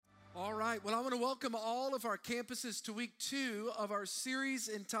right, well, I want to welcome all of our campuses to week 2 of our series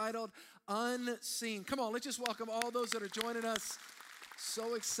entitled Unseen. Come on, let's just welcome all those that are joining us.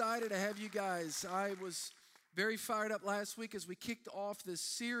 So excited to have you guys. I was very fired up last week as we kicked off this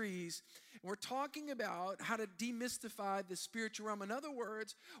series. We're talking about how to demystify the spiritual realm. In other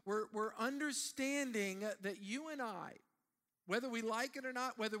words, we're understanding that you and I, whether we like it or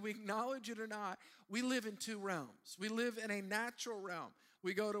not, whether we acknowledge it or not, we live in 2 realms. We live in a natural realm.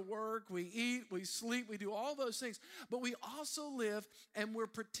 We go to work, we eat, we sleep, we do all those things. But we also live and we're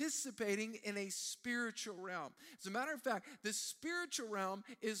participating in a spiritual realm. As a matter of fact, the spiritual realm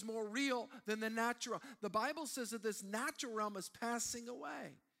is more real than the natural. The Bible says that this natural realm is passing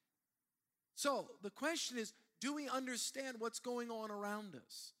away. So the question is, do we understand what's going on around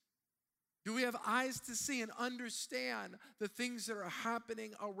us? Do we have eyes to see and understand the things that are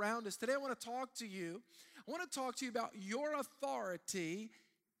happening around us? Today I want to talk to you. I want to talk to you about your authority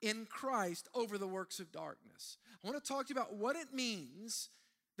in Christ over the works of darkness. I want to talk to you about what it means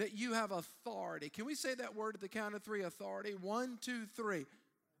that you have authority. Can we say that word at the count of 3, authority? 1, 2, 3.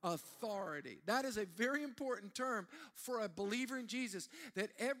 Authority. That is a very important term for a believer in Jesus, that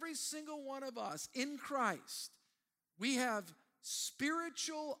every single one of us in Christ, we have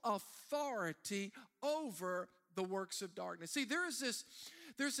spiritual authority over the works of darkness. See, there's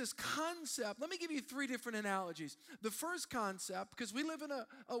this concept. Let me give you 3 different analogies. The first concept, because we live in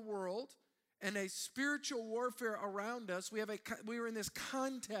a world and a spiritual warfare around us, we are in this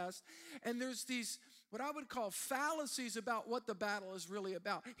contest, and there's these what I would call fallacies about what the battle is really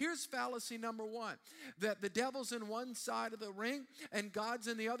about. Here's fallacy number 1, that the devil's in one side of the ring and God's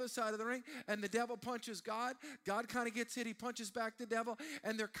in the other side of the ring, and the devil punches God. God kind of gets hit, he punches back the devil,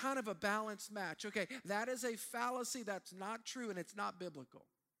 and they're kind of a balanced match. Okay, that is a fallacy. That's not true, and it's not biblical.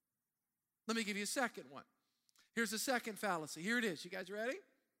 Let me give you a second one. Here's the second fallacy. Here it is. You guys ready?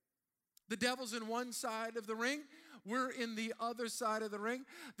 The devil's in one side of the ring. We're in the other side of the ring.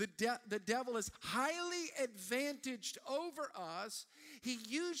 The devil is highly advantaged over us. He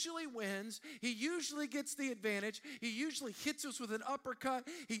usually wins. He usually gets the advantage. He usually hits us with an uppercut.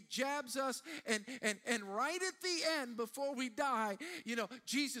 He jabs us. And right at the end, before we die,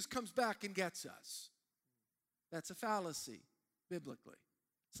 Jesus comes back and gets us. That's a fallacy, biblically.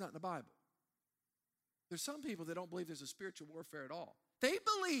 It's not in the Bible. There's some people that don't believe there's a spiritual warfare at all. They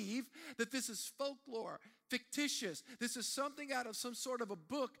believe that this is folklore, fictitious. This is something out of some sort of a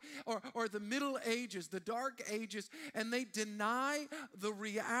book or the Middle Ages, the Dark Ages, and they deny the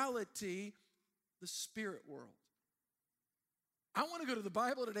reality, the spirit world. I want to go to the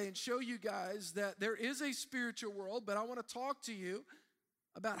Bible today and show you guys that there is a spiritual world, but I want to talk to you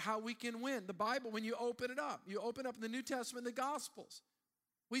about how we can win. The Bible, when you open it up, you open up in the New Testament, the Gospels.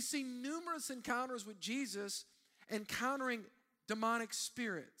 We see numerous encounters with Jesus encountering demonic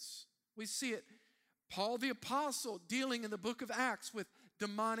spirits. We see it. Paul the Apostle dealing in the book of Acts with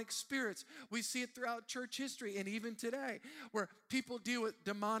demonic spirits. We see it throughout church history and even today where people deal with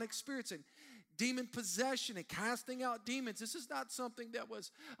demonic spirits and demon possession and casting out demons. This is not something that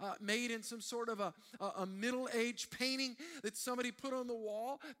was made in some sort of a middle-age painting that somebody put on the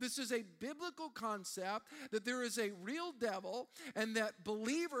wall. This is a biblical concept that there is a real devil and that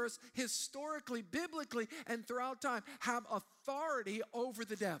believers historically, biblically, and throughout time have authority over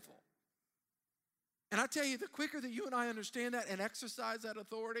the devil. And I tell you, the quicker that you and I understand that and exercise that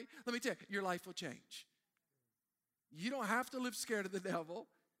authority, let me tell you, your life will change. You don't have to live scared of the devil.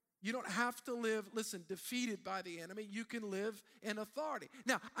 You don't have to live, defeated by the enemy. You can live in authority.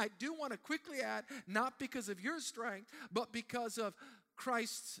 Now, I do want to quickly add, not because of your strength, but because of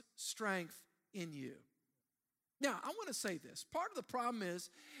Christ's strength in you. Now, I want to say this. Part of the problem is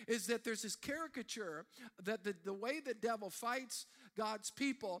that there's this caricature that the way the devil fights God's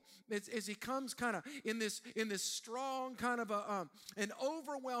people is he comes kind of in this strong kind of an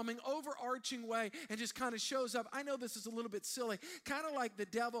overwhelming, overarching way and just kind of shows up. I know this is a little bit silly, kind of like the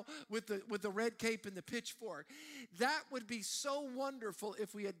devil with the red cape and the pitchfork. That would be so wonderful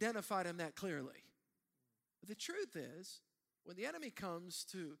if we identified him that clearly. But the truth is, when the enemy comes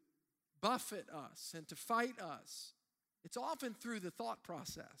to buffet us and to fight us, it's often through the thought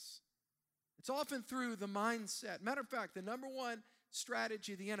process. It's often through the mindset. Matter of fact, the number one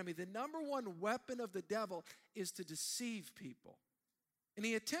strategy of the enemy, the number one weapon of the devil is to deceive people. And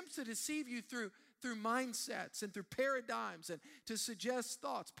he attempts to deceive you through mindsets and through paradigms and to suggest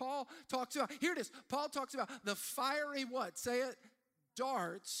thoughts. Paul talks about the fiery what? Say it.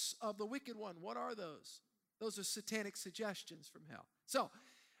 Darts of the wicked one. What are those? Those are satanic suggestions from hell. So,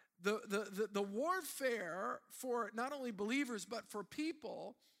 the warfare for not only believers but for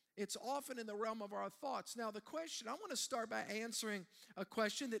people It's often in the realm of our thoughts. Now, the question, I want to start by answering a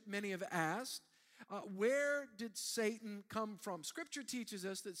question that many have asked. Where did Satan come from? Scripture teaches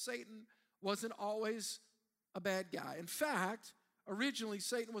us that Satan wasn't always a bad guy. In fact, originally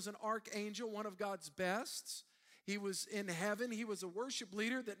Satan was an archangel, one of God's best. He was in heaven. He was a worship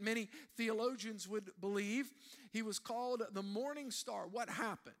leader that many theologians would believe. He was called the morning star. What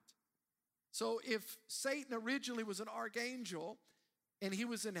happened? So if Satan originally was an archangel and he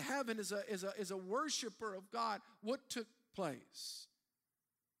was in heaven as a worshiper of God, what took place?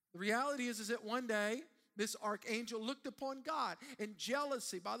 The reality is that one day, this archangel looked upon God, and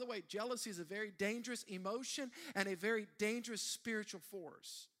jealousy, by the way, jealousy is a very dangerous emotion and a very dangerous spiritual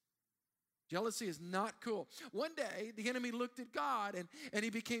force. Jealousy is not cool. One day, the enemy looked at God, and he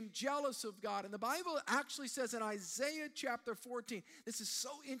became jealous of God. And the Bible actually says in Isaiah chapter 14, this is so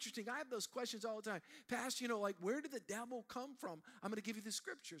interesting. I have those questions all the time. Pastor, where did the devil come from? I'm going to give you the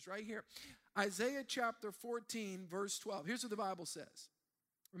scriptures right here. Isaiah chapter 14, verse 12. Here's what the Bible says.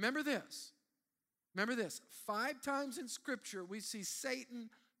 Remember this. 5 times in Scripture, we see Satan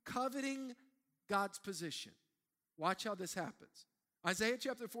coveting God's position. Watch how this happens. Isaiah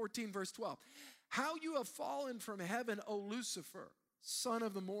chapter 14, verse 12. How you have fallen from heaven, O Lucifer, son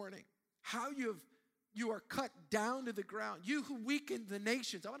of the morning. How you are cut down to the ground. You who weakened the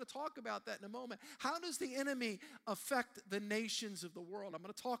nations. I want to talk about that in a moment. How does the enemy affect the nations of the world? I'm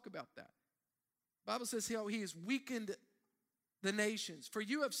going to talk about that. The Bible says how he has weakened the nations. For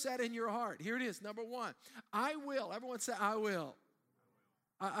you have said in your heart, here it is, number 1, I will. Everyone say, I will.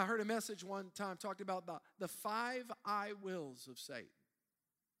 I heard a message one time talking about the 5 I wills of Satan.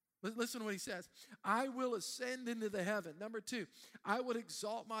 Listen to what he says. I will ascend into the heaven. Number 2, I will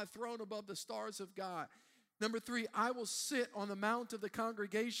exalt my throne above the stars of God. Number 3, I will sit on the mount of the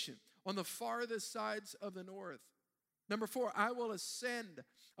congregation on the farthest sides of the north. Number 4, I will ascend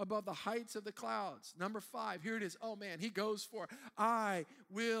above the heights of the clouds. Number 5, here it is. Oh man, he goes for, I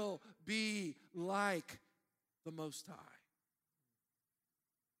will be like the Most High.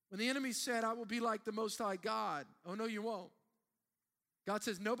 When the enemy said, I will be like the Most High God, oh no, you won't. God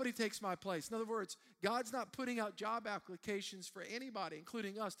says, nobody takes my place. In other words, God's not putting out job applications for anybody,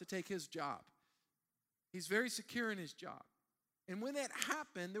 including us, to take his job. He's very secure in his job. And when that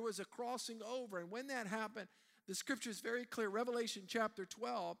happened, there was a crossing over. And when that happened, the scripture is very clear. Revelation chapter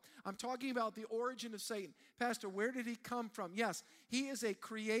 12, I'm talking about the origin of Satan. Pastor, where did he come from? Yes, he is a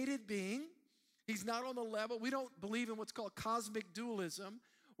created being. He's not on the level. We don't believe in what's called cosmic dualism,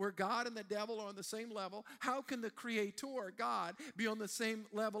 where God and the devil are on the same level. How can the creator, God, be on the same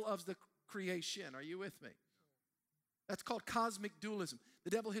level of the creation? Are you with me? That's called cosmic dualism.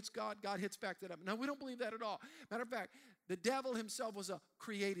 The devil hits God, God hits back to them. No, we don't believe that at all. Matter of fact, the devil himself was a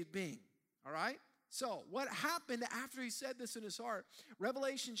created being, all right? So what happened after he said this in his heart?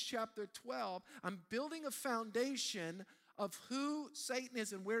 Revelation chapter 12, I'm building a foundation of who Satan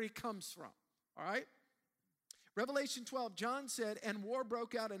is and where he comes from, all right? Revelation 12, John said, and war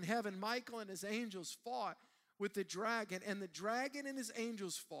broke out in heaven. Michael and his angels fought with the dragon, and the dragon and his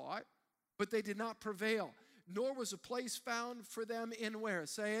angels fought, but they did not prevail, nor was a place found for them in where?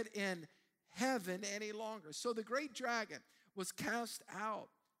 Say it, in heaven any longer. So the great dragon was cast out,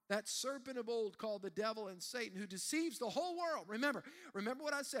 that serpent of old called the devil and Satan, who deceives the whole world. Remember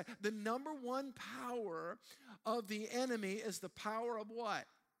what I said. The number one power of the enemy is the power of what?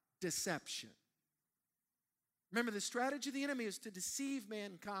 Deception. Remember, the strategy of the enemy is to deceive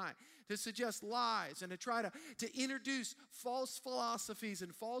mankind, to suggest lies, and to try to introduce false philosophies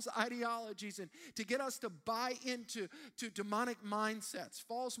and false ideologies, and to get us to buy into demonic mindsets,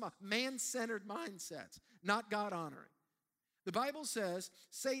 false man-centered mindsets, not God-honoring. The Bible says,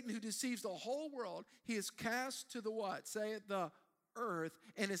 Satan, who deceives the whole world, he is cast to the what? Say it, the earth,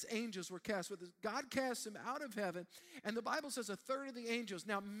 and his angels were cast with us. God cast him out of heaven, and the Bible says a third of the angels.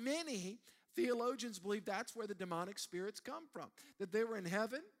 Now, many theologians believe that's where the demonic spirits come from, that they were in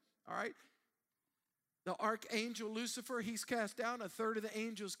heaven, all right? The archangel Lucifer, he's cast down, a third of the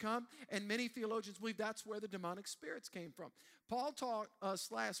angels come, and many theologians believe that's where the demonic spirits came from. Paul taught us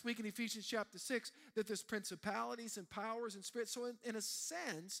last week in Ephesians chapter 6 that there's principalities and powers and spirits. So in a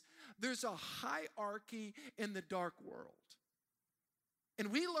sense, there's a hierarchy in the dark world.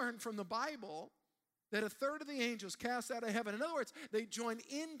 And we learn from the Bible that a third of the angels cast out of heaven. In other words, they join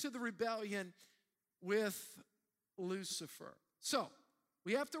into the rebellion with Lucifer. So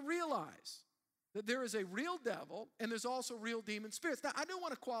we have to realize that there is a real devil and there's also real demon spirits. Now, I do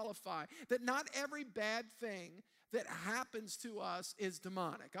want to qualify that not every bad thing that happens to us is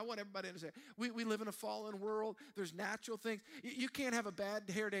demonic. I want everybody to understand. We live in a fallen world. There's natural things. You can't have a bad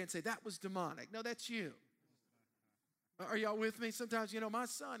hair day and say, that was demonic. No, that's you. Are y'all with me? Sometimes, my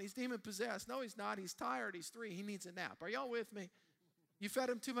son, he's demon-possessed. No, he's not. He's tired. He's 3. He needs a nap. Are y'all with me? You fed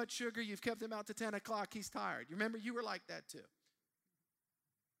him too much sugar. You've kept him out to 10 o'clock. He's tired. You remember you were like that too.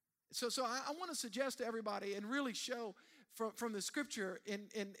 So I want to suggest to everybody and really show from the scripture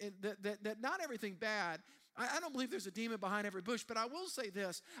that not everything bad. I don't believe there's a demon behind every bush, but I will say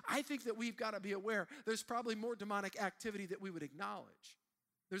this. I think that we've got to be aware there's probably more demonic activity that we would acknowledge.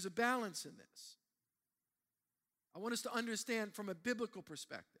 There's a balance in this. I want us to understand from a biblical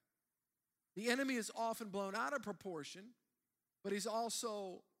perspective. The enemy is often blown out of proportion, but he's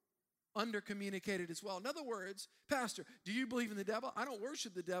also under-communicated as well. In other words, Pastor, do you believe in the devil? I don't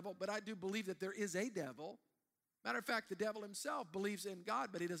worship the devil, but I do believe that there is a devil. Matter of fact, the devil himself believes in God,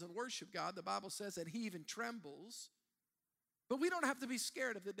 but he doesn't worship God. The Bible says that he even trembles. But we don't have to be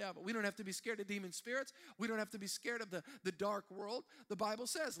scared of the devil. We don't have to be scared of demon spirits. We don't have to be scared of the dark world. The Bible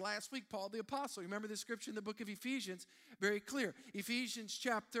says, last week, Paul the Apostle, remember the scripture in the book of Ephesians? Very clear. Ephesians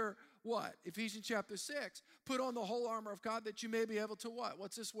chapter what? Ephesians chapter 6. Put on the whole armor of God that you may be able to what?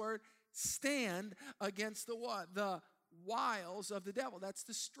 What's this word? Stand against the what? The wiles of the devil. That's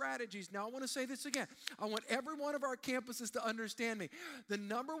the strategies. Now, I want to say this again. I want every one of our campuses to understand me. The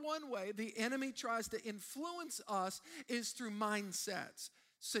number one way the enemy tries to influence us is through mindsets.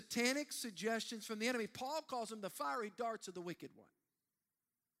 Satanic suggestions from the enemy. Paul calls them the fiery darts of the wicked one.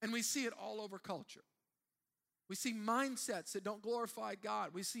 And we see it all over culture. We see mindsets that don't glorify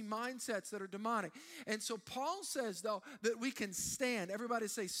God. We see mindsets that are demonic. And so Paul says, though, that we can stand. Everybody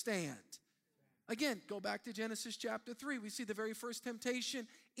say stand. Again, go back to Genesis chapter 3. We see the very first temptation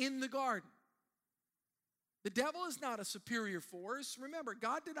in the garden. The devil is not a superior force. Remember,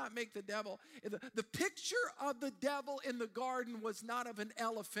 God did not make the devil. The picture of the devil in the garden was not of an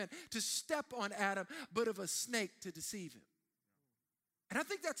elephant to step on Adam, but of a snake to deceive him. And I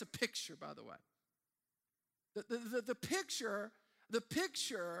think that's a picture, by the way. The picture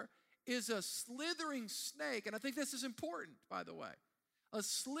is a slithering snake, and I think this is important, by the way. A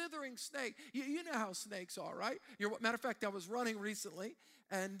slithering snake. You know how snakes are, right? Matter of fact, I was running recently,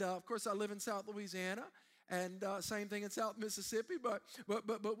 and of course I live in South Louisiana, and same thing in South Mississippi. But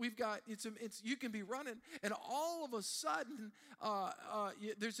we've got you can be running, and all of a sudden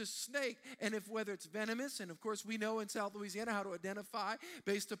there's a snake, and whether it's venomous, and of course we know in South Louisiana how to identify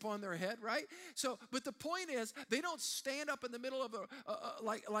based upon their head, right? So, but the point is, they don't stand up in the middle of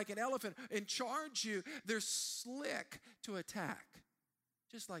like an elephant and charge you. They're slick to attack.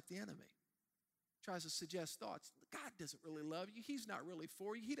 Just like the enemy tries to suggest thoughts. God doesn't really love you. He's not really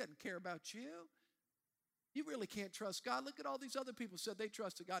for you. He doesn't care about you. You really can't trust God. Look at all these other people said they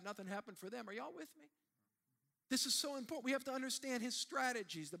trusted God. Nothing happened for them. Are y'all with me? This is so important. We have to understand his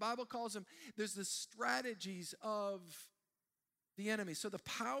strategies. The Bible calls them, there's the strategies of the enemy. So the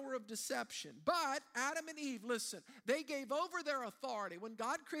power of deception. But Adam and Eve, listen, they gave over their authority. When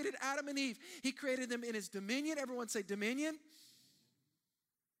God created Adam and Eve, he created them in his dominion. Everyone say dominion.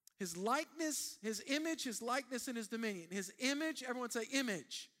 His likeness, his image, his likeness, and his dominion. His image, everyone say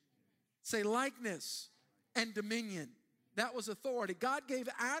image. Say likeness and dominion. That was authority. God gave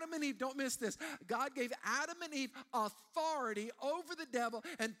Adam and Eve, don't miss this, God gave Adam and Eve authority over the devil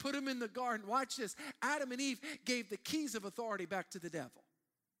and put him in the garden. Watch this. Adam and Eve gave the keys of authority back to the devil.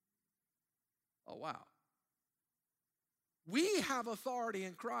 Oh, wow. We have authority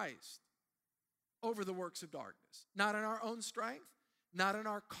in Christ over the works of darkness. Not in our own strength. Not in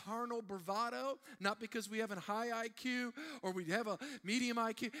our carnal bravado, not because we have a high IQ or we have a medium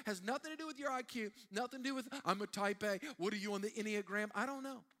IQ. Has nothing to do with your IQ, nothing to do with, I'm a type A. What are you on the Enneagram? I don't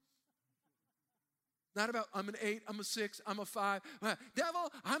know. Not about, I'm an 8, I'm a 6, I'm a 5.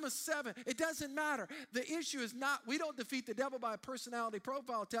 Devil, I'm a 7. It doesn't matter. The issue is not, we don't defeat the devil by a personality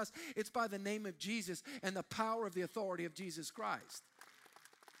profile test. It's by the name of Jesus and the power of the authority of Jesus Christ.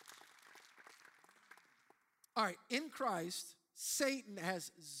 All right, in Christ, Satan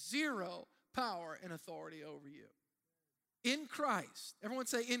has zero power and authority over you. In Christ. Everyone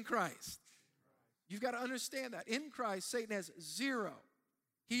say in Christ. You've got to understand that. In Christ, Satan has zero.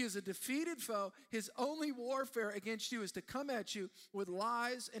 He is a defeated foe. His only warfare against you is to come at you with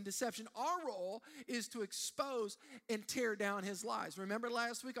lies and deception. Our role is to expose and tear down his lies. Remember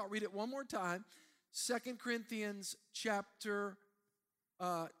last week? I'll read it one more time. 2 Corinthians chapter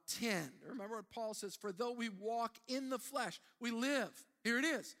 10. Remember what Paul says, for though we walk in the flesh, we live. Here it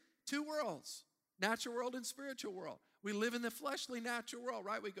is. Two worlds, natural world and spiritual world. We live in the fleshly natural world,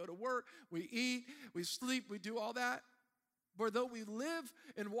 right? We go to work, we eat, we sleep, we do all that. For though we live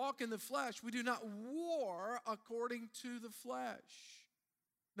and walk in the flesh, we do not war according to the flesh.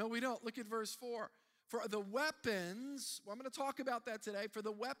 No, we don't. Look at verse 4. For the weapons, well, I'm going to talk about that today. For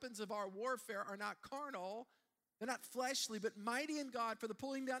the weapons of our warfare are not carnal. They're not fleshly, but mighty in God for the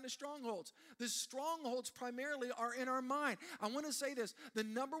pulling down of strongholds. The strongholds primarily are in our mind. I want to say this. The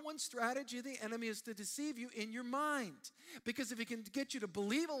number one strategy of the enemy is to deceive you in your mind. Because if he can get you to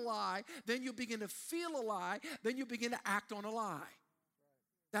believe a lie, then you'll begin to feel a lie, then you'll begin to act on a lie.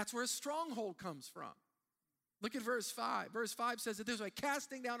 That's where a stronghold comes from. Look at verse 5. Verse 5 says that there's a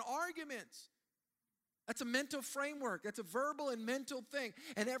casting down arguments. That's a mental framework. That's a verbal and mental thing.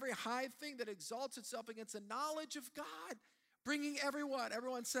 And every high thing that exalts itself against the knowledge of God, bringing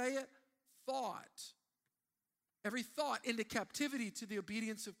everyone say it, thought. Every thought into captivity to the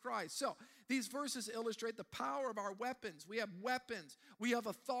obedience of Christ. So these verses illustrate the power of our weapons. We have weapons. We have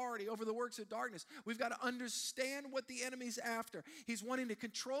authority over the works of darkness. We've got to understand what the enemy's after. He's wanting to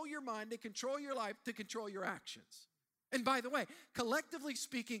control your mind, to control your life, to control your actions. And by the way, collectively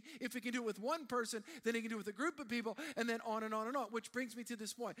speaking, if he can do it with one person, then he can do it with a group of people, and then on and on and on. Which brings me to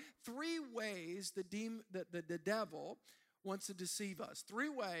this point. 3 ways the devil wants to deceive us. 3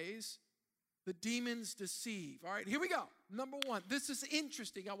 ways the demons deceive. All right, here we go. Number 1, this is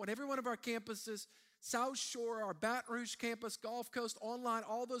interesting. I want every one of our campuses, South Shore, our Baton Rouge campus, Gulf Coast, online,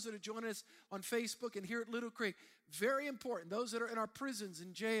 all those that are joining us on Facebook and here at Little Creek, very important. Those that are in our prisons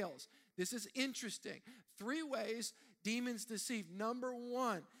and jails, this is interesting. 3 ways demons deceive. Number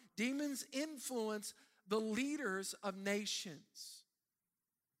 1, demons influence the leaders of nations.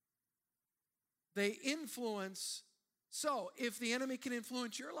 They influence. So if the enemy can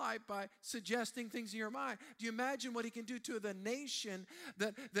influence your life by suggesting things in your mind, do you imagine what he can do to the nation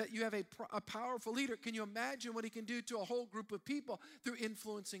that you have a powerful leader? Can you imagine what he can do to a whole group of people through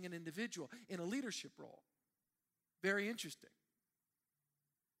influencing an individual in a leadership role? Very interesting.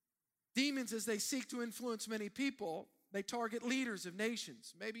 Demons, as they seek to influence many people, they target leaders of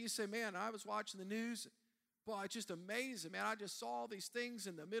nations. Maybe you say, man, I was watching the news. Boy, it's just amazing, man. I just saw these things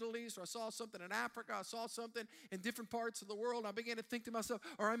in the Middle East, or I saw something in Africa, I saw something in different parts of the world. I began to think to myself,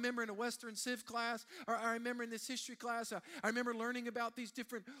 or I remember in a Western Civ class, or I remember in this history class, I remember learning about these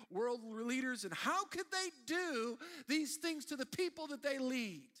different world leaders, and how could they do these things to the people that they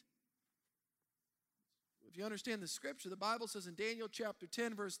lead? If you understand the scripture, the Bible says in Daniel chapter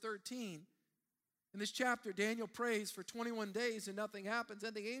 10, verse 13, in this chapter, Daniel prays for 21 days and nothing happens.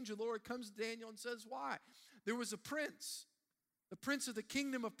 And the angel of the Lord comes to Daniel and says, why? There was a prince. The prince of the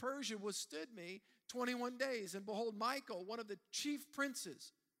kingdom of Persia withstood me 21 days. And behold, Michael, one of the chief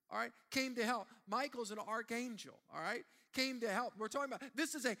princes, all right, came to help. Michael's an archangel, all right, came to help. We're talking about,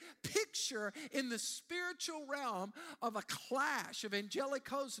 this is a picture in the spiritual realm of a clash of angelic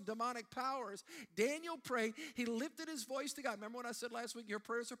hosts and demonic powers. Daniel prayed. He lifted his voice to God. Remember what I said last week? Your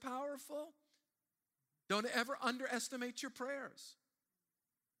prayers are powerful. Don't ever underestimate your prayers.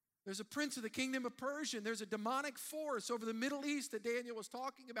 There's a prince of the kingdom of Persia, and there's a demonic force over the Middle East that Daniel was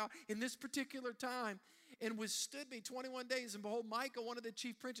talking about in this particular time, and withstood me 21 days. And behold, Michael, one of the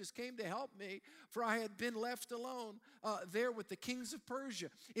chief princes, came to help me, for I had been left alone there with the kings of Persia.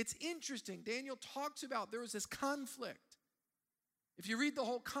 It's interesting. Daniel talks about there was this conflict. If you read the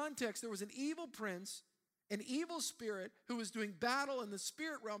whole context, there was an evil prince, an evil spirit who was doing battle in the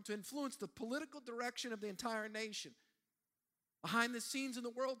spirit realm to influence the political direction of the entire nation. Behind the scenes in the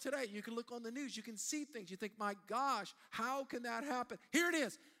world today, you can look on the news, you can see things. You think, my gosh, how can that happen? Here it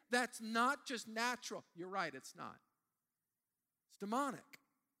is. That's not just natural. You're right, it's not. It's demonic.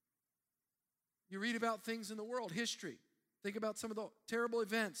 You read about things in the world, history. Think about some of the terrible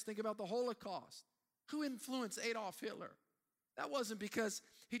events. Think about the Holocaust. Who influenced Adolf Hitler? That wasn't because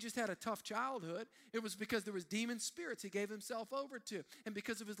he just had a tough childhood. It was because there was demon spirits he gave himself over to. And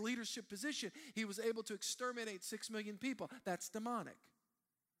because of his leadership position, he was able to exterminate 6 million people. That's demonic.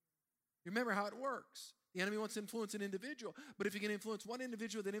 You remember how it works. The enemy wants to influence an individual, but if you can influence one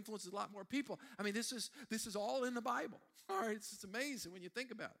individual, that influences a lot more people. I mean, this is all in the Bible. All right, it's just amazing when you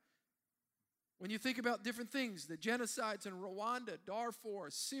think about it. When you think about different things, the genocides in Rwanda, Darfur,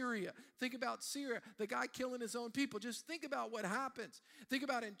 Syria, think about Syria, the guy killing his own people. Just think about what happens. Think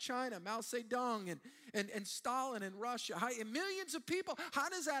about in China, Mao Zedong and Stalin in Russia. Millions of people. How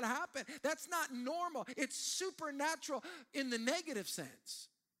does that happen? That's not normal. It's supernatural in the negative sense.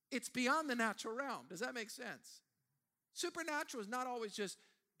 It's beyond the natural realm. Does that make sense? Supernatural is not always just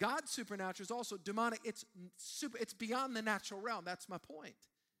God's supernatural. It's also demonic. It's beyond the natural realm. That's my point.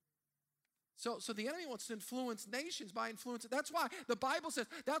 So the enemy wants to influence nations by influence. That's why the Bible says,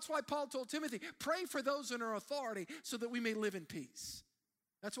 that's why Paul told Timothy, pray for those in our authority so that we may live in peace.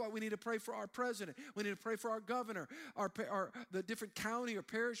 That's why we need to pray for our president. We need to pray for our governor, the different county or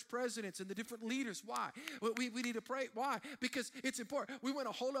parish presidents and the different leaders. Why? We need to pray. Why? Because it's important. We want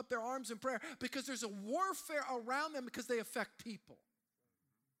to hold up their arms in prayer because there's a warfare around them because they affect people.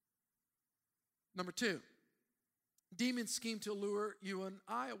 Number 2, Demons scheme to lure you and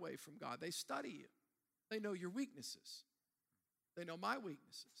I away from God. They study you. They know your weaknesses. They know my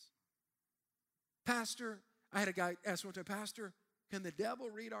weaknesses. Pastor, I had a guy ask one time, Pastor, can the devil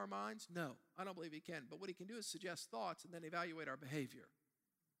read our minds? No, I don't believe he can. But what he can do is suggest thoughts and then evaluate our behavior.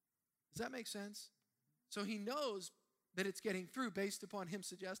 Does that make sense? So he knows that it's getting through based upon him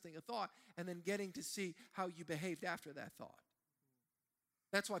suggesting a thought and then getting to see how you behaved after that thought.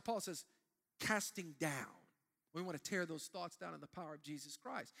 That's why Paul says, casting down. We want to tear those thoughts down in the power of Jesus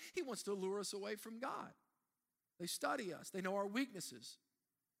Christ. He wants to lure us away from God. They study us. They know our weaknesses.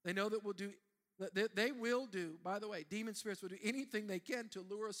 They know that they will do, by the way, demon spirits will do anything they can to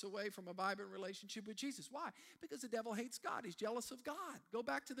lure us away from a vibrant relationship with Jesus. Why? Because the devil hates God. He's jealous of God. Go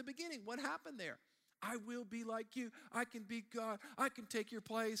back to the beginning. What happened there? I will be like you. I can be God. I can take your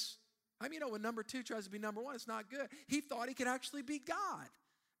place. I mean, when number 2 tries to be number 1, it's not good. He thought he could actually be God.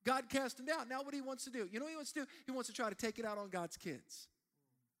 God cast him down. Now what he wants to do? You know what he wants to do? He wants to try to take it out on God's kids.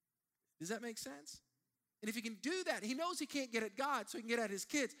 Does that make sense? And if he can do that, he knows he can't get at God, so he can get at his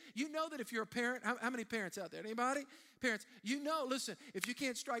kids. You know that if you're a parent, how many parents out there? Anybody? Parents, you know, listen, if you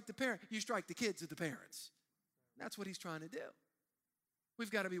can't strike the parent, you strike the kids of the parents. That's what he's trying to do.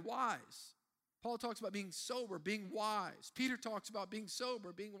 We've got to be wise. Paul talks about being sober, being wise. Peter talks about being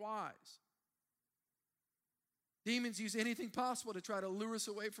sober, being wise. Demons use anything possible to try to lure us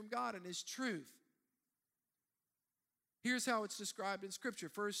away from God and his truth. Here's how it's described in Scripture.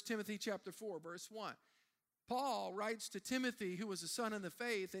 1 Timothy chapter 4, verse 1. Paul writes to Timothy, who was a son in the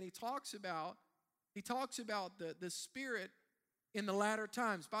faith, and he talks about the Spirit in the latter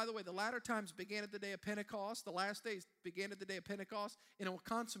times. By the way, the latter times began at the day of Pentecost. The last days began at the day of Pentecost, and it will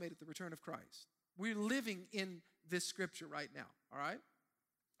consummate at the return of Christ. We're living in this Scripture right now, all right?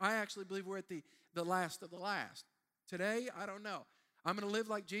 I actually believe we're at the last of the last. Today, I don't know. I'm going to live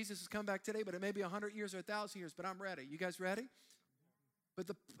like Jesus has come back today, but it may be 100 years or 1,000 years, but I'm ready. You guys ready? But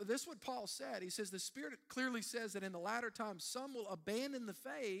this is what Paul said. He says the Spirit clearly says that in the latter times, some will abandon the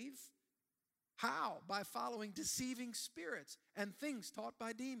faith. How? By following deceiving spirits and things taught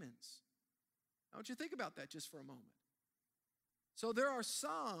by demons. I want you to think about that just for a moment. So there are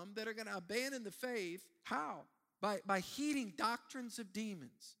some that are going to abandon the faith. How? By heeding doctrines of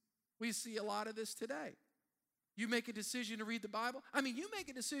demons. We see a lot of this today. You make a decision to read the Bible. I mean, you make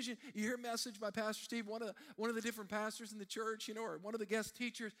a decision. You hear a message by Pastor Steve, one of the different pastors in the church, or one of the guest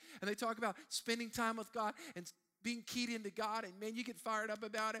teachers, and they talk about spending time with God and being keyed into God, and man, you get fired up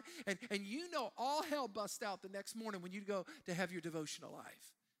about it, and all hell busts out the next morning when you go to have your devotional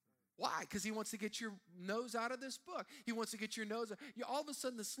life. Why? Because he wants to get your nose out of this book. He wants to get your nose out. All of a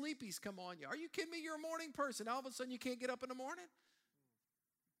sudden, the sleepies come on you. Are you kidding me? You're a morning person. All of a sudden, you can't get up in the morning?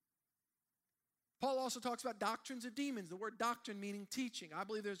 Paul also talks about doctrines of demons, the word doctrine meaning teaching. I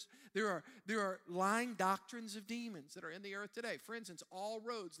believe there are lying doctrines of demons that are in the earth today. For instance, all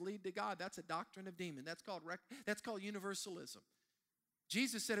roads lead to God. That's a doctrine of demon. That's called universalism.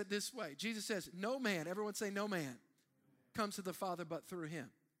 Jesus said it this way. Jesus says, no man, everyone say no man, comes to the Father but through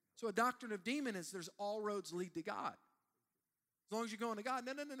him. So a doctrine of demon is there's all roads lead to God. As long as you're going to God.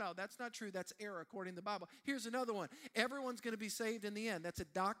 No, that's not true. That's error according to the Bible. Here's another one. Everyone's going to be saved in the end. That's a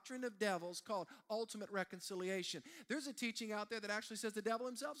doctrine of devils called ultimate reconciliation. There's a teaching out there that actually says the devil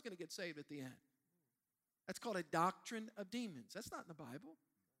himself is going to get saved at the end. That's called a doctrine of demons. That's not in the Bible.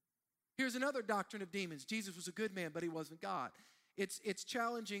 Here's another doctrine of demons. Jesus was a good man, but he wasn't God. It's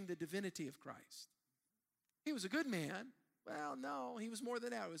challenging the divinity of Christ. He was a good man. Well, no, he was more than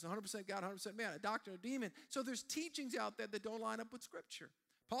that. He was 100% God, 100% man, a doctrine of demon. So there's teachings out there that don't line up with Scripture.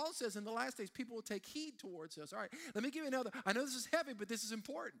 Paul says in the last days, people will take heed towards us. All right, let me give you another. I know this is heavy, but this is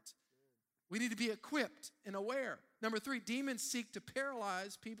important. We need to be equipped and aware. Number 3, demons seek to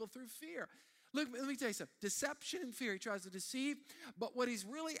paralyze people through fear. Look, let me tell you something. Deception and fear. He tries to deceive, but what he's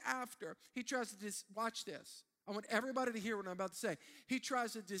really after, he tries to watch this. I want everybody to hear what I'm about to say. He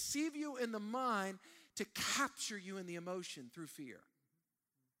tries to deceive you in the mind to capture you in the emotion through fear.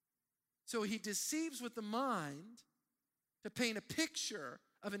 So he deceives with the mind to paint a picture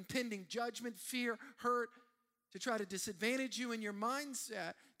of impending judgment, fear, hurt, to try to disadvantage you in your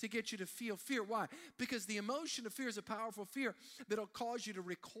mindset to get you to feel fear. Why? Because the emotion of fear is a powerful fear that'll cause you to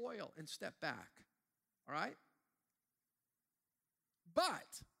recoil and step back. All right?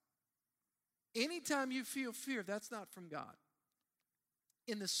 But anytime you feel fear, that's not from God.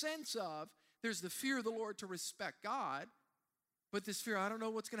 In the sense of, there's the fear of the Lord to respect God, but this fear, I don't know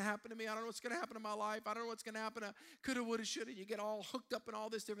what's going to happen to me. I don't know what's going to happen to my life. I don't know what's going to happen to coulda, woulda, shoulda. You get all hooked up in all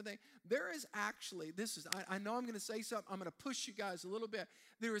this different thing. There is actually, I know I'm going to say something. I'm going to push you guys a little bit.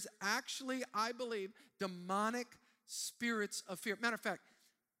 There is actually, I believe, demonic spirits of fear. Matter of fact,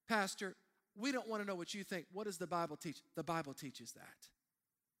 Pastor, we don't want to know what you think. What does the Bible teach? The Bible teaches that.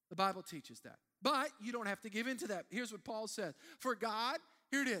 The Bible teaches that. But you don't have to give in to that. Here's what Paul says. For God,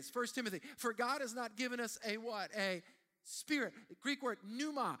 here it is, 1 Timothy. For God has not given us a what? A spirit. The Greek word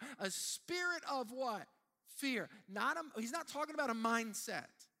pneuma. A spirit of what? Fear. He's not talking about a mindset.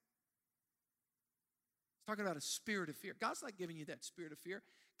 He's talking about a spirit of fear. God's not giving you that spirit of fear.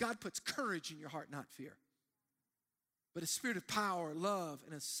 God puts courage in your heart, not fear. But a spirit of power, love,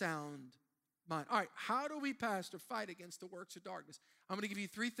 and a sound mind. All right, how do we, pastor, fight against the works of darkness? I'm going to give you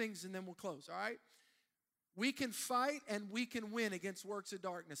 3 things and then we'll close, all right? We can fight and we can win against works of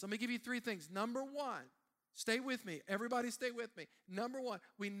darkness. Let me give you 3 things. Number 1, stay with me. Everybody stay with me. Number 1,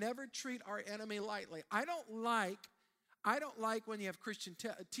 we never treat our enemy lightly. I don't like when you have Christian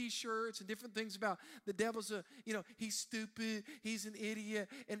t-shirts and different things about the devil's he's stupid, he's an idiot,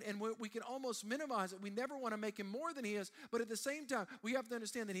 and we can almost minimize it. We never want to make him more than he is, but at the same time, we have to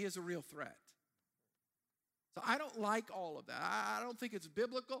understand that he is a real threat. So I don't like all of that. I don't think it's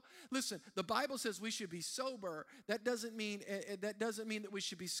biblical. Listen, the Bible says we should be sober. That doesn't mean that we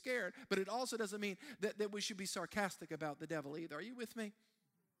should be scared, but it also doesn't mean that we should be sarcastic about the devil either. Are you with me?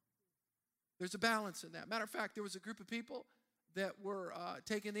 There's a balance in that. Matter of fact, there was a group of people that were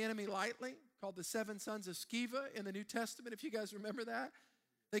taking the enemy lightly, called the 7 sons of Sceva in the New Testament, if you guys remember that.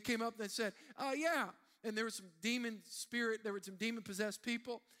 They came up and they said, yeah. And there was some demon-possessed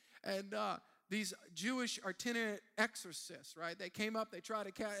people. And these Jewish itinerant exorcists, right? They came up, they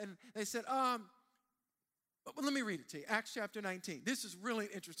tried to and they said, let me read it to you. Acts chapter 19. This is really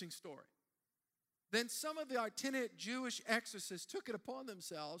an interesting story. Then some of the itinerant Jewish exorcists took it upon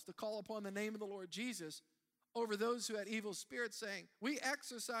themselves to call upon the name of the Lord Jesus over those who had evil spirits, saying, we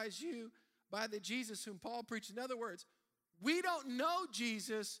exorcise you by the Jesus whom Paul preached. In other words, we don't know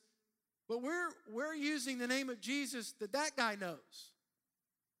Jesus, but we're using the name of Jesus that guy knows.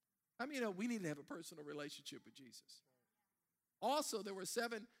 I mean, we need to have a personal relationship with Jesus. Also, there were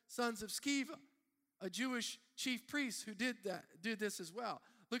 7 sons of Sceva, a Jewish chief priest who did this as well.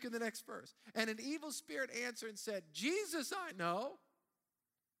 Look at the next verse. And an evil spirit answered and said, Jesus I know,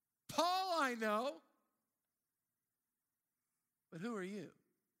 Paul I know, but who are you?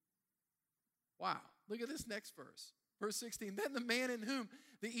 Wow. Look at this next verse. Verse 16, then the man in whom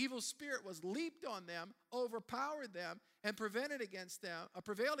the evil spirit was leaped on them, overpowered them, and prevailed against them,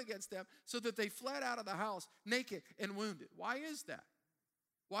 so that they fled out of the house naked and wounded. Why is that?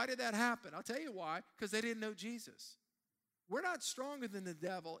 Why did that happen? I'll tell you why. Because they didn't know Jesus. We're not stronger than the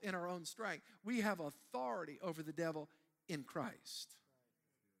devil in our own strength. We have authority over the devil in Christ.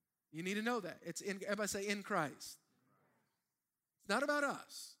 You need to know that. Everybody say in Christ. It's not about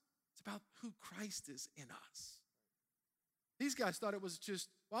us. It's about who Christ is in us. These guys thought it was just,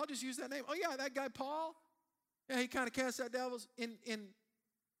 I'll just use that name. Oh yeah, that guy Paul. Yeah, he kind of cast out devils in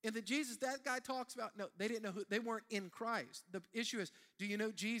the Jesus that guy talks about. No, they didn't know they weren't in Christ. The issue is, do you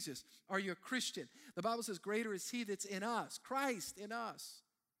know Jesus? Are you a Christian? The Bible says, greater is he that's in us, Christ in us,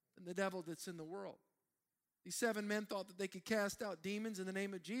 than the devil that's in the world. These 7 men thought that they could cast out demons in the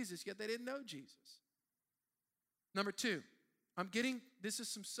name of Jesus, yet they didn't know Jesus. Number 2, this is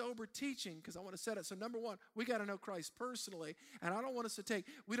some sober teaching because I want to set it. So number 1, we got to know Christ personally. And I don't want us to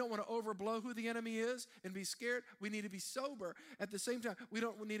we don't want to overblow who the enemy is and be scared. We need to be sober. At the same time, we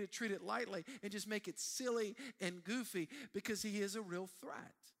don't need to treat it lightly and just make it silly and goofy because he is a real threat.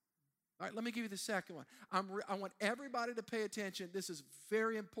 All right, let me give you the second one. I want everybody to pay attention. This is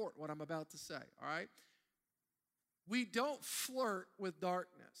very important what I'm about to say, all right? We don't flirt with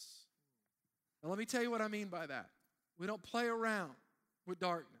darkness. Now let me tell you what I mean by that. We don't play around with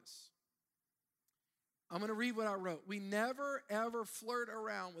darkness. I'm going to read what I wrote. We never, ever flirt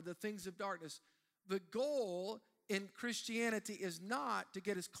around with the things of darkness. The goal in Christianity is not to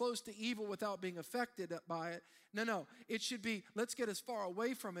get as close to evil without being affected by it. No. It should be, let's get as far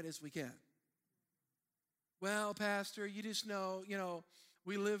away from it as we can. Well, Pastor, you just know,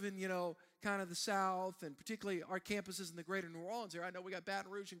 we live in, kind of the South, and particularly our campuses in the greater New Orleans area. I know we got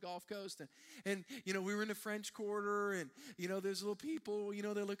Baton Rouge and Gulf Coast, and we were in the French Quarter, and, there's little people, they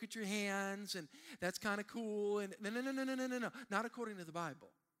look at your hands, and that's kind of cool. And no. Not according to the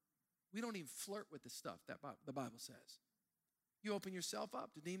Bible. We don't even flirt with the stuff that the Bible says. You open yourself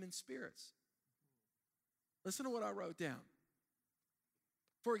up to demon spirits. Listen to what I wrote down.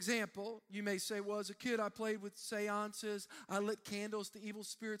 For example, you may say, well, as a kid, I played with seances. I lit candles to evil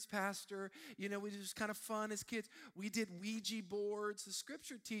spirits, Pastor. You know, it was kind of fun as kids. We did Ouija boards. The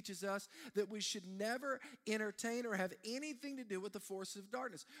scripture teaches us that we should never entertain or have anything to do with the forces of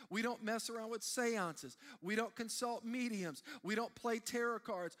darkness. We don't mess around with seances. We don't consult mediums. We don't play tarot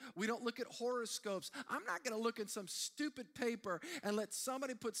cards. We don't look at horoscopes. I'm not going to look at some stupid paper and let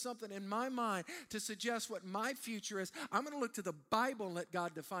somebody put something in my mind to suggest what my future is. I'm going to look to the Bible and let God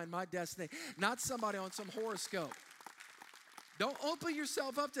define my destiny, not somebody on some horoscope. Don't open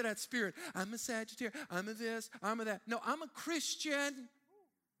yourself up to that spirit. I'm a Sagittarius, I'm a this, I'm a that. No, I'm a Christian.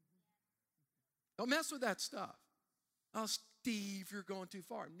 Don't mess with that stuff. Oh, Steve, you're going too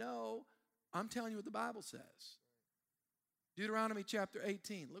far. No, I'm telling you what the Bible says. Deuteronomy chapter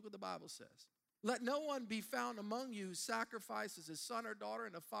 18, look what the Bible says. Let no one be found among you who sacrifices his son or daughter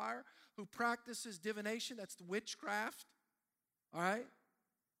in the fire, who practices divination, that's witchcraft, all right?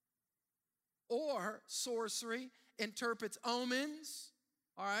 Or sorcery, interprets omens,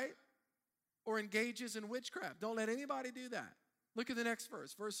 all right? Or engages in witchcraft. Don't let anybody do that. Look at the next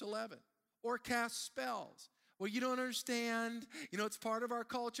verse, verse 11. Or cast spells. Well, you don't understand. You know, it's part of our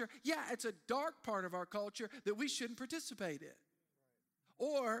culture. Yeah, it's a dark part of our culture that we shouldn't participate in.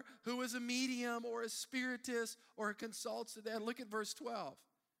 Or who is a medium or a spiritist or a consultant. Look at verse 12.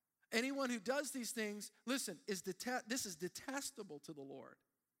 Anyone who does these things, listen, this is detestable to the Lord.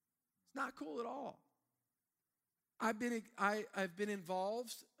 It's not cool at all. I've been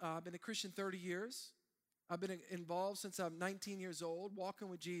involved. I've been a Christian 30 years. I've been involved since I'm 19 years old, walking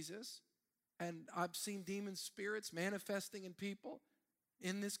with Jesus. And I've seen demon spirits manifesting in people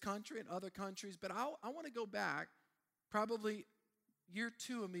in this country and other countries. But I want to go back probably year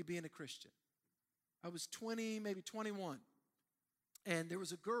 2 of me being a Christian. I was 20, maybe 21. And there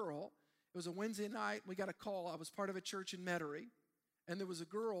was a girl. It was a Wednesday night. We got a call. I was part of a church in Metairie. And there was a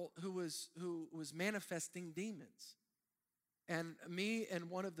girl who was manifesting demons. And me and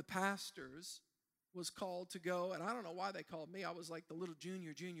one of the pastors was called to go, and I don't know why they called me. I was like the little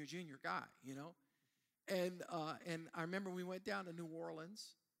junior guy, you know. And I remember we went down to New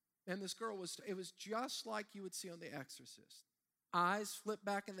Orleans, and this girl it was just like you would see on The Exorcist. Eyes flipped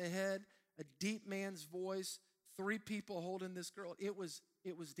back in the head, a deep man's voice, 3 people holding this girl. It was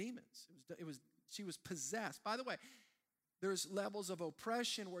demons. She was possessed. By the way, there's levels of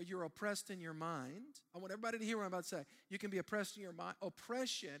oppression where you're oppressed in your mind. I want everybody to hear what I'm about to say. You can be oppressed in your mind,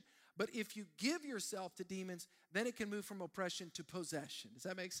 oppression, but if you give yourself to demons, then it can move from oppression to possession. Does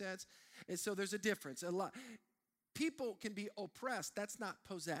that make sense? And so there's a difference. People can be oppressed. That's not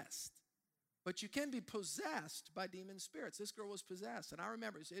possessed. But you can be possessed by demon spirits. This girl was possessed. And I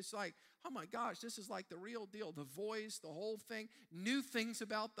remember, it's like, oh my gosh, this is like the real deal. The voice, the whole thing. Knew things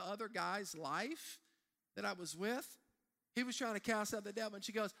about the other guy's life that I was with. He was trying to cast out the devil, and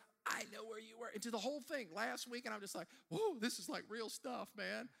she goes, I know where you were. Into the whole thing last week, and I'm just like, whoa, this is like real stuff,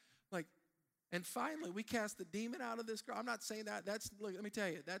 man. And finally, we cast the demon out of this girl. I'm not saying that. Look, let me tell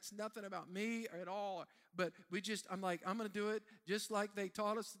you, that's nothing about me at all. But I'm like, I'm going to do it just like they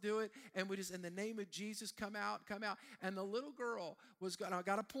taught us to do it. And we just, in the name of Jesus, come out. And the little girl I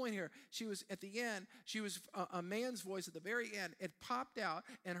got a point here. She was, at the end, she was a man's voice at the very end. It popped out,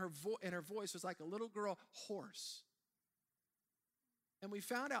 and her voice was like a little girl hoarse. And we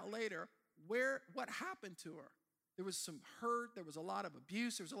found out later what happened to her. There was some hurt. There was a lot of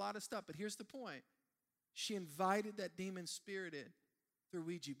abuse. There was a lot of stuff. But here's the point. She invited that demon spirit in through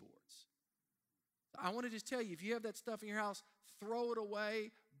Ouija boards. I want to just tell you, if you have that stuff in your house, throw it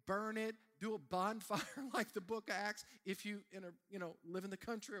away, burn it, do a bonfire like the book of Acts if you live in the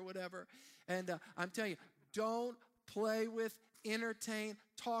country or whatever. And I'm telling you, don't play with, entertain,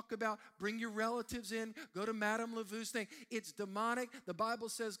 talk about, bring your relatives in, go to Madame LaVue's thing. It's demonic. The Bible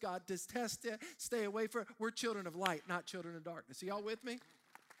says God detests it. Stay away from it. We're children of light, not children of darkness. Are y'all with me?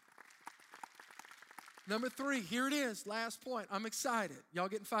 Number 3, here it is. Last point. I'm excited. Y'all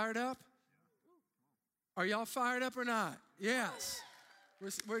getting fired up? Are y'all fired up or not? Yes.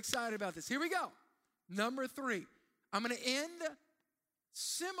 We're excited about this. Here we go. Number 3. I'm going to end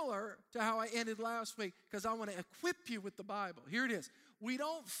similar to how I ended last week because I want to equip you with the Bible. Here it is. We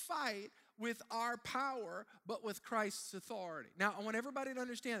don't fight with our power, but with Christ's authority. Now, I want everybody to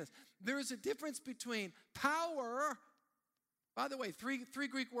understand this. There is a difference between power, by the way, three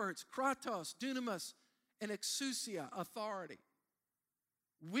Greek words, kratos, dunamis, and exousia, authority.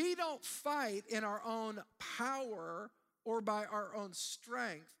 We don't fight in our own power or by our own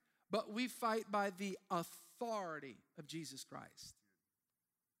strength, but we fight by the authority of Jesus Christ.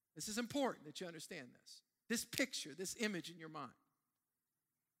 This is important that you understand this picture, this image in your mind.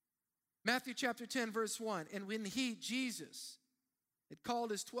 Matthew chapter 10, verse 1, and when he, Jesus, It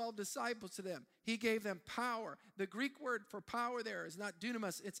called his 12 disciples to them. He gave them power. The Greek word for power there is not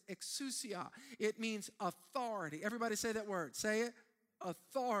dunamis, it's exousia. It means authority. Everybody say that word. Say it.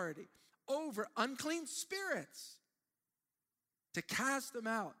 Authority over unclean spirits, to cast them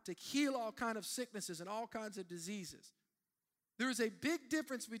out, to heal all kinds of sicknesses and all kinds of diseases. There is a big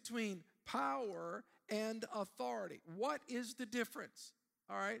difference between power and authority. What is the difference?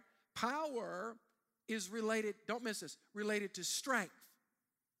 All right. Power is related, don't miss this, related to strength.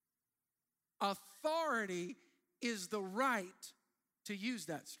 Authority is the right to use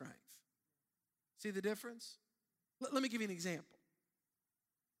that strength. See the difference? Let me give you an example.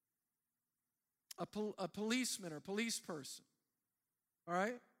 A policeman or police person, all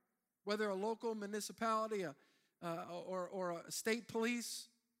right? Whether a local municipality or a state police,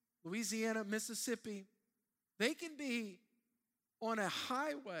 Louisiana, Mississippi, they can be on a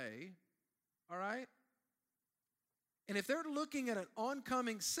highway, all right? And if they're looking at an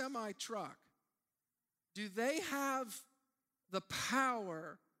oncoming semi-truck, do they have the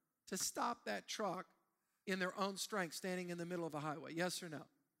power to stop that truck in their own strength standing in the middle of a highway? Yes or no?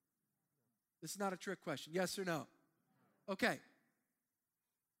 This is not a trick question. Yes or no? Okay.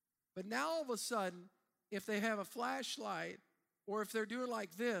 But now all of a sudden, if they have a flashlight or if they're doing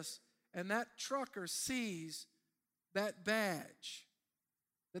like this and that trucker sees that badge,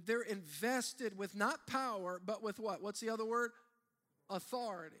 that they're invested with not power, but with what? What's the other word?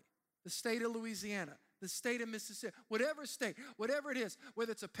 Authority. The state of Louisiana, the state of Mississippi, whatever state, whatever it is,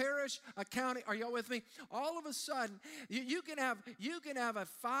 whether it's a parish, a county, are y'all with me? All of a sudden, you can have a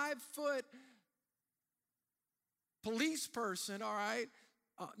 5-foot police person, all right,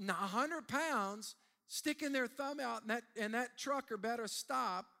 100 pounds, sticking their thumb out, and that trucker better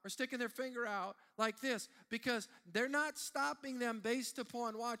stop, or sticking their finger out like this, because they're not stopping them based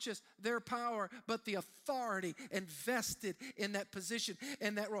upon, watch this, their power, but the authority invested in that position,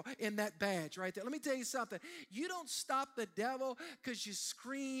 in that role, in that badge right there. Let me tell you something. You don't stop the devil because you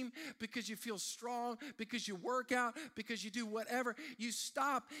scream, because you feel strong, because you work out, because you do whatever. You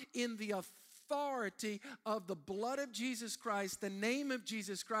stop in the authority of the blood of Jesus Christ, the name of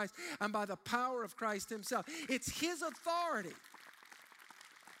Jesus Christ, and by the power of Christ himself. It's his authority.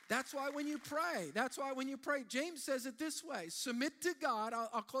 That's why when you pray, James says it this way, submit to God.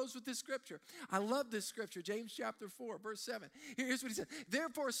 I'll close with this scripture. I love this scripture, James chapter 4, verse 7. Here's what he said.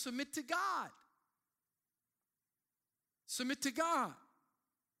 Therefore, submit to God. Submit to God.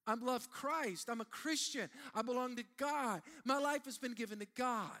 I love Christ. I'm a Christian. I belong to God. My life has been given to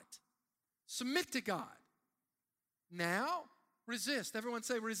God. Submit to God. Now, resist. Everyone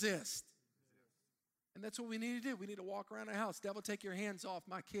say resist. And that's what we need to do. We need to walk around our house. Devil, take your hands off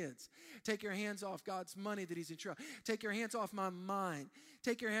my kids. Take your hands off God's money that he's in charge. Take your hands off my mind.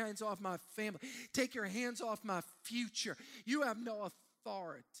 Take your hands off my family. Take your hands off my future. You have no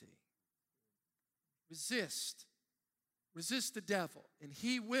authority. Resist. Resist the devil, and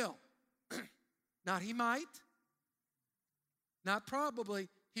he will. Not he might. Not probably.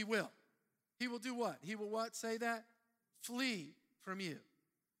 He will. He will do what? He will what? Say that? Flee from you.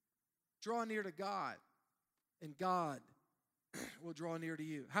 Draw near to God, and God will draw near to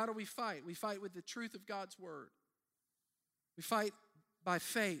you. How do we fight? We fight with the truth of God's word. We fight by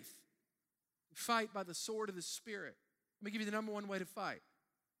faith. We fight by the sword of the Spirit. Let me give you the number one way to fight.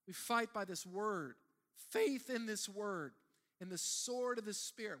 We fight by this word. Faith in this word, in the sword of the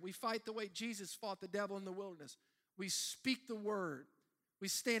Spirit. We fight the way Jesus fought the devil in the wilderness. We speak the word. We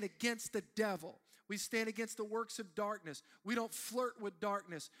stand against the devil. We stand against the works of darkness. We don't flirt with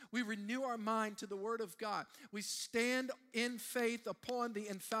darkness. We renew our mind to the word of God. We stand in faith upon the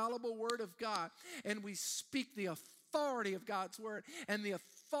infallible word of God, and we speak the authority of God's word and the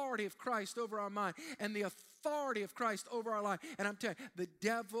authority of Christ over our mind and the authority of Christ over our life. And I'm telling you, the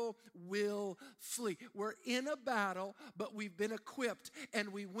devil will flee. We're in a battle, but we've been equipped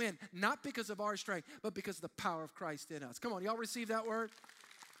and we win, not because of our strength, but because of the power of Christ in us. Come on, y'all receive that word?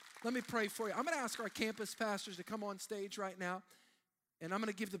 Let me pray for you. I'm going to ask our campus pastors to come on stage right now. And I'm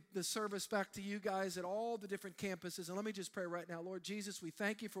going to give the service back to you guys at all the different campuses. And let me just pray right now. Lord Jesus, we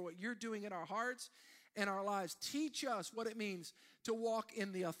thank you for what you're doing in our hearts and our lives. Teach us what it means to walk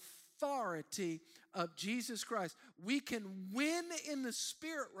in the authority of Jesus Christ. We can win in the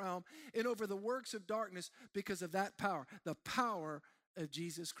spirit realm and over the works of darkness because of that power, the power of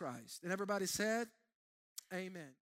Jesus Christ. And everybody said, amen.